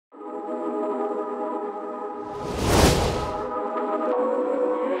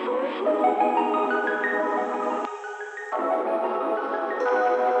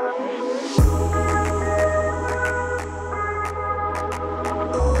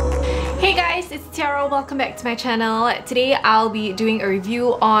guys, it's Tiara. Welcome back to my channel. Today I'll be doing a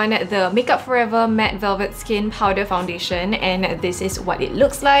review on the MAKEOVER Matte Velvet Skin Powder Foundation, and this is what it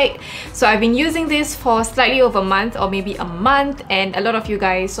looks like. So I've been using this for slightly over a month or maybe a month, and a lot of you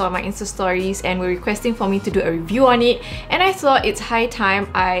guys saw my Insta stories and were requesting for me to do a review on it, and I thought it's high time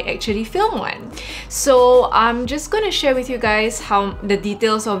I actually film one. So I'm just gonna share with you guys how the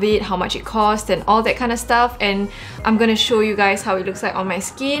details of it, how much it cost and all that kind of stuff, and I'm gonna show you guys how it looks like on my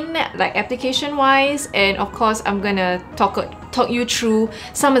skin, like application wise, and of course I'm gonna talk you through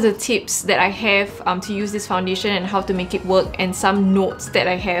some of the tips that I have to use this foundation and how to make it work, and some notes that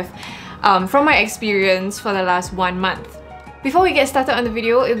I have from my experience for the last 1 month. Before we get started on the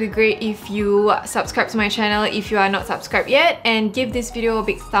video, it would be great if you subscribe to my channel if you are not subscribed yet, and give this video a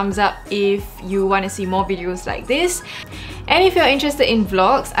big thumbs up if you want to see more videos like this. And if you're interested in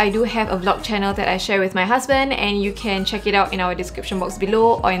vlogs, I do have a vlog channel that I share with my husband, and you can check it out in our description box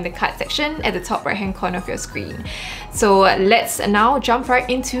below or in the card section at the top right hand corner of your screen. So let's now jump right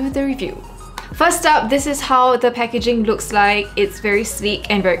into the review. First up, this is how the packaging looks like. It's very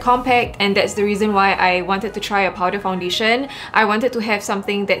sleek and very compact, and that's the reason why I wanted to try a powder foundation. I wanted to have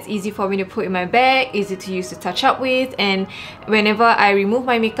something that's easy for me to put in my bag, easy to use to touch up with, and whenever I remove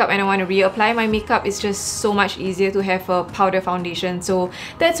my makeup and I want to reapply my makeup, it's just so much easier to have a powder foundation. So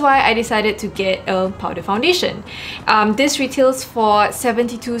that's why I decided to get a powder foundation. This retails for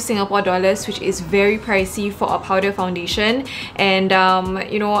 72 Singapore dollars, which is very pricey for a powder foundation, and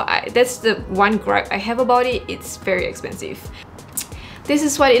you know, that's the one gripe I have about it. It's very expensive. This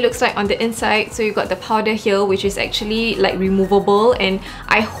is what it looks like on the inside. So you got the powder here, which is actually like removable, and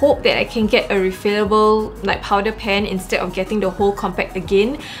I hope that I can get a refillable like powder pen instead of getting the whole compact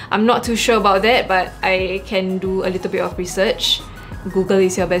again. I'm not too sure about that, but I can do a little bit of research. Google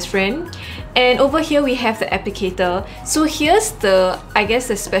is your best friend. And over here we have the applicator. So here's the, I guess,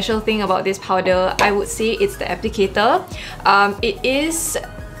 the special thing about this powder. I would say it's the applicator. It is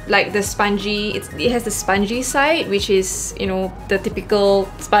like the spongy, it has the spongy side, which is, you know, the typical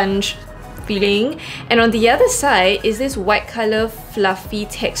sponge feeling, and on the other side is this white color fluffy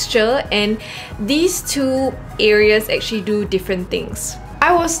texture, and these two areas actually do different things.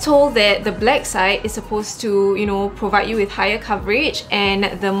 I was told that the black side is supposed to, you know, provide you with higher coverage,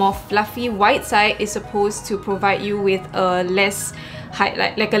 and the more fluffy white side is supposed to provide you with a less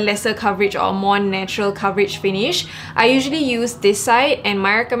like a lesser coverage or a more natural coverage finish. I usually use this side, and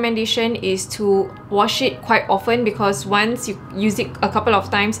my recommendation is to wash it quite often, because once you use it a couple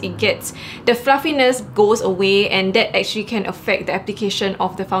of times, the fluffiness goes away, and that actually can affect the application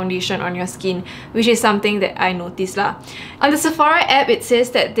of the foundation on your skin, which is something that I noticed lah. On the Sephora app, it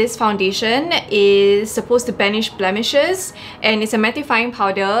says that this foundation is supposed to banish blemishes, and it's a mattifying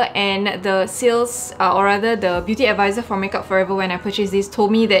powder, and the sales or rather the beauty advisor for MAKEOVER when I purchased this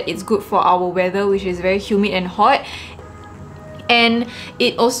told me that it's good for our weather, which is very humid and hot. And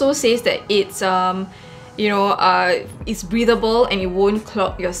it also says that it's you know, it's breathable and it won't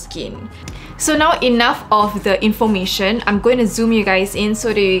clog your skin. So now enough of the information. I'm going to zoom you guys in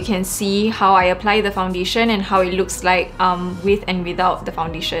so that you can see how I apply the foundation and how it looks like with and without the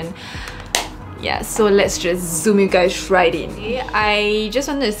foundation. Yeah, so let's just zoom you guys right in. I just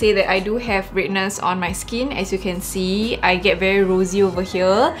wanted to say that I do have redness on my skin. As you can see, I get very rosy over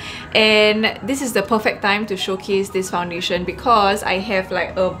here, and this is the perfect time to showcase this foundation, because I have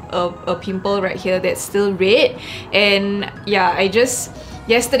like a pimple right here that's still red. And yeah,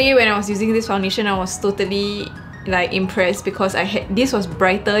 yesterday when I was using this foundation, I was totally like impressed, because this was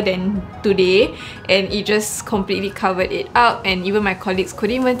brighter than today, and it just completely covered it up, and even my colleagues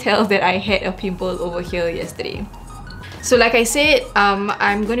couldn't even tell that I had a pimple over here yesterday. So like I said,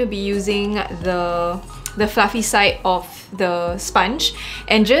 I'm going to be using the fluffy side of the sponge,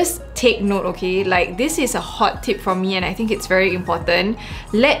 and just take note, okay, like this is a hot tip from me, and I think it's very important.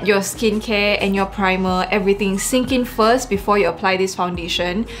 Let your skincare and your primer, everything sink in first before you apply this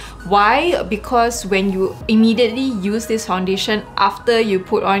foundation. Why? Because when you immediately use this foundation after you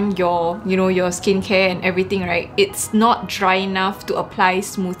put on your, you know, your skincare and everything, right, it's not dry enough to apply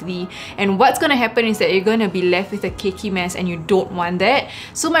smoothly, and what's gonna happen is that you're gonna be left with a cakey mess, and you don't want that.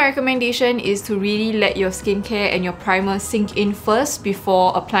 So my recommendation is to really let your skincare and your primer sink in first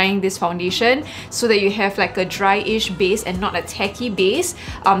before applying this foundation, so that you have like a dry-ish base and not a tacky base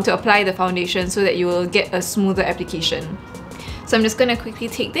to apply the foundation, so that you will get a smoother application. So I'm just gonna quickly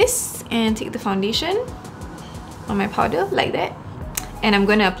take this and take the foundation on my powder like that, and I'm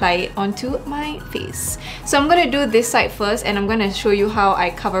gonna apply it onto my face. So I'm gonna do this side first, and I'm gonna show you how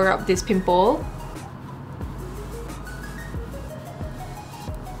I cover up this pimple.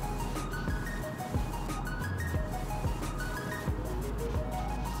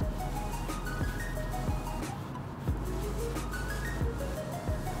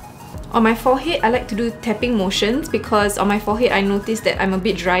 On my forehead, I like to do tapping motions because on my forehead, I noticed that I'm a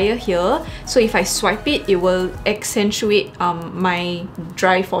bit drier here. So if I swipe it, it will accentuate my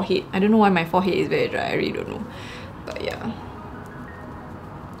dry forehead. I don't know why my forehead is very dry, I really don't know. But yeah.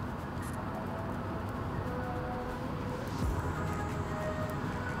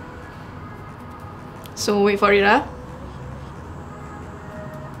 So wait for it,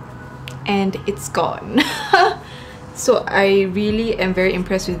 and it's gone. So I really am very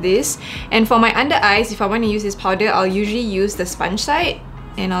impressed with this. And for my under eyes, if I want to use this powder, I'll usually use the sponge side,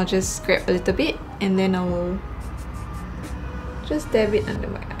 and I'll just grab a little bit and then I will just dab it under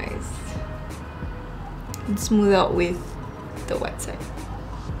my eyes and smooth out with the wet side.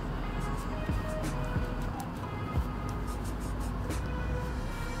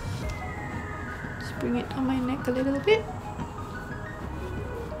 Just bring it on my neck a little bit.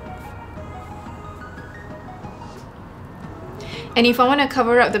 And if I want to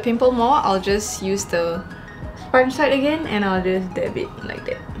cover up the pimple more, I'll just use the sponge side again and I'll just dab it like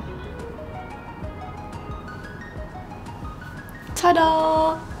that.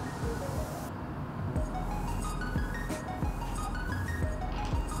 Ta-da!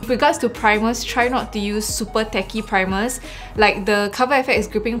 With regards to primers, try not to use super tacky primers. Like the Cover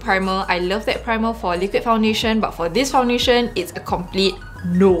FX Gripping Primer, I love that primer for liquid foundation, but for this foundation, it's a complete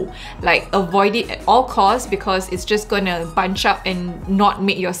no. Like, avoid it at all costs because it's just gonna bunch up and not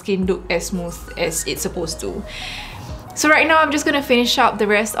make your skin look as smooth as it's supposed to. So right now, I'm just gonna finish up the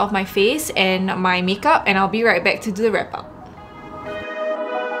rest of my face and my makeup, and I'll be right back to do the wrap up.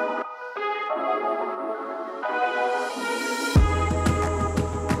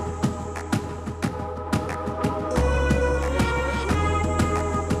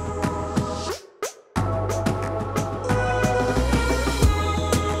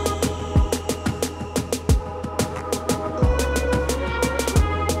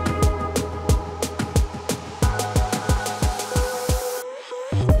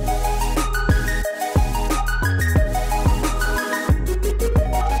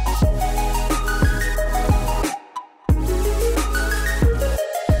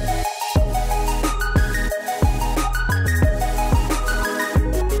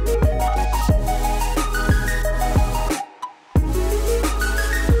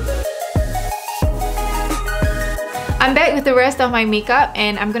 I'm back with the rest of my makeup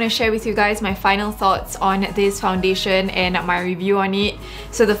and I'm gonna share with you guys my final thoughts on this foundation and my review on it.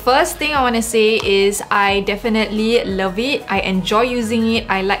 So the first thing I want to say is I definitely love it. I enjoy using it.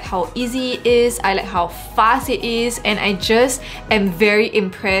 I like how easy it is. I like how fast it is, and I just am very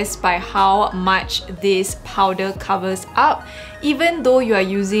impressed by how much this powder covers up. Even though you are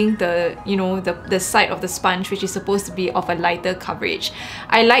using the, the side of the sponge, which is supposed to be of a lighter coverage.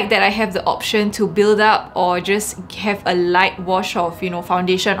 I like that I have the option to build up or just have a light wash of,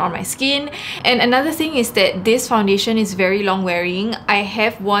 foundation on my skin. And another thing is that this foundation is very long wearing. I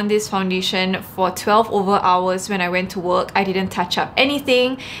have worn this foundation for 12 over hours when I went to work. I didn't touch up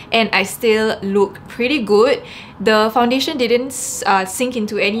anything and I still look pretty good. The foundation didn't sink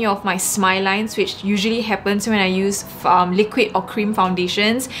into any of my smile lines, which usually happens when I use liquid or cream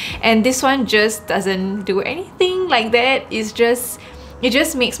foundations, and this one just doesn't do anything like that. It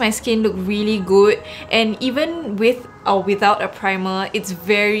just makes my skin look really good, and even with or without a primer, it's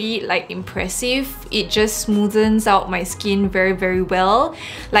very impressive. It just smoothens out my skin very, very well.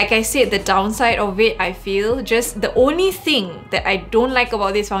 Like I said, the downside of it, I feel, just the only thing that I don't like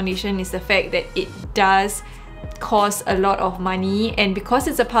about this foundation is the fact that it does cost a lot of money, and because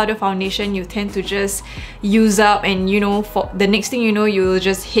it's a powder foundation, you tend to just use up, and for the next thing you know, you'll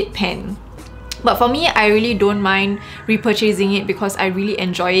just hit pan. But for me, I really don't mind repurchasing it because I really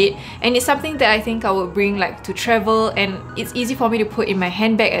enjoy it, and it's something that I think I would bring to travel, and it's easy for me to put in my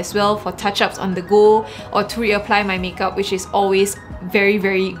handbag as well for touch-ups on the go or to reapply my makeup, which is always very,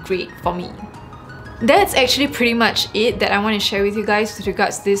 very great for me. That's actually pretty much it that I want to share with you guys with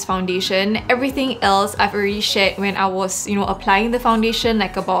regards to this foundation. Everything else I've already shared when I was, applying the foundation,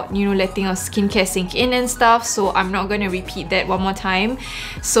 about, letting our skincare sink in and stuff. So I'm not going to repeat that one more time.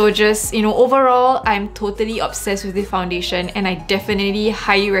 So just, overall, I'm totally obsessed with this foundation, and I definitely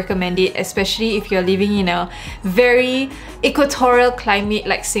highly recommend it, especially if you're living in a very equatorial climate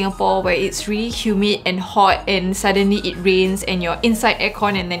like Singapore, where it's really humid and hot and suddenly it rains and you're inside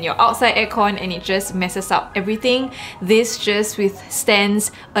aircon and then you're outside aircon and it just messes up everything. This just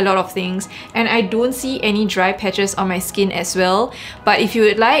withstands a lot of things, and I don't see any dry patches on my skin as well. But if you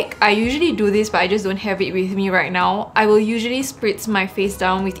would like, I usually do this, but I just don't have it with me right now. I will usually spritz my face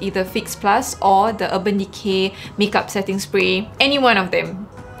down with either Fix Plus or the Urban Decay makeup setting spray, any one of them.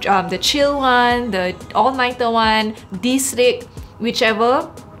 The chill one, the all-nighter one, De-Slick,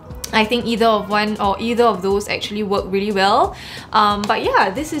 whichever. I think either of one or either of those actually work really well. But yeah,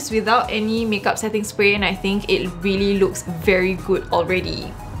 this is without any makeup setting spray, and I think it really looks very good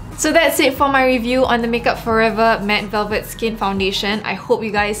already. So that's it for my review on the Makeup Forever Matte Velvet Skin Foundation. I hope you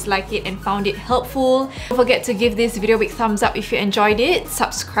guys like it and found it helpful. Don't forget to give this video a big thumbs up if you enjoyed it.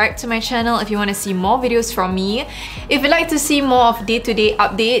 Subscribe to my channel if you want to see more videos from me. If you'd like to see more of day-to-day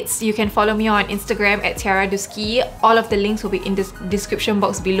updates, you can follow me on Instagram at Tiara Dusqie. All of the links will be in the description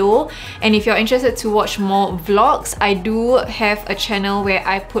box below. And if you're interested to watch more vlogs, I do have a channel where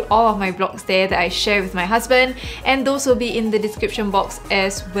I put all of my vlogs there that I share with my husband, and those will be in the description box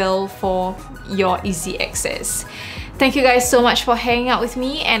as well for your easy access. Thank you guys so much for hanging out with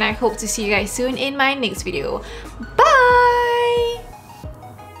me, and I hope to see you guys soon in my next video.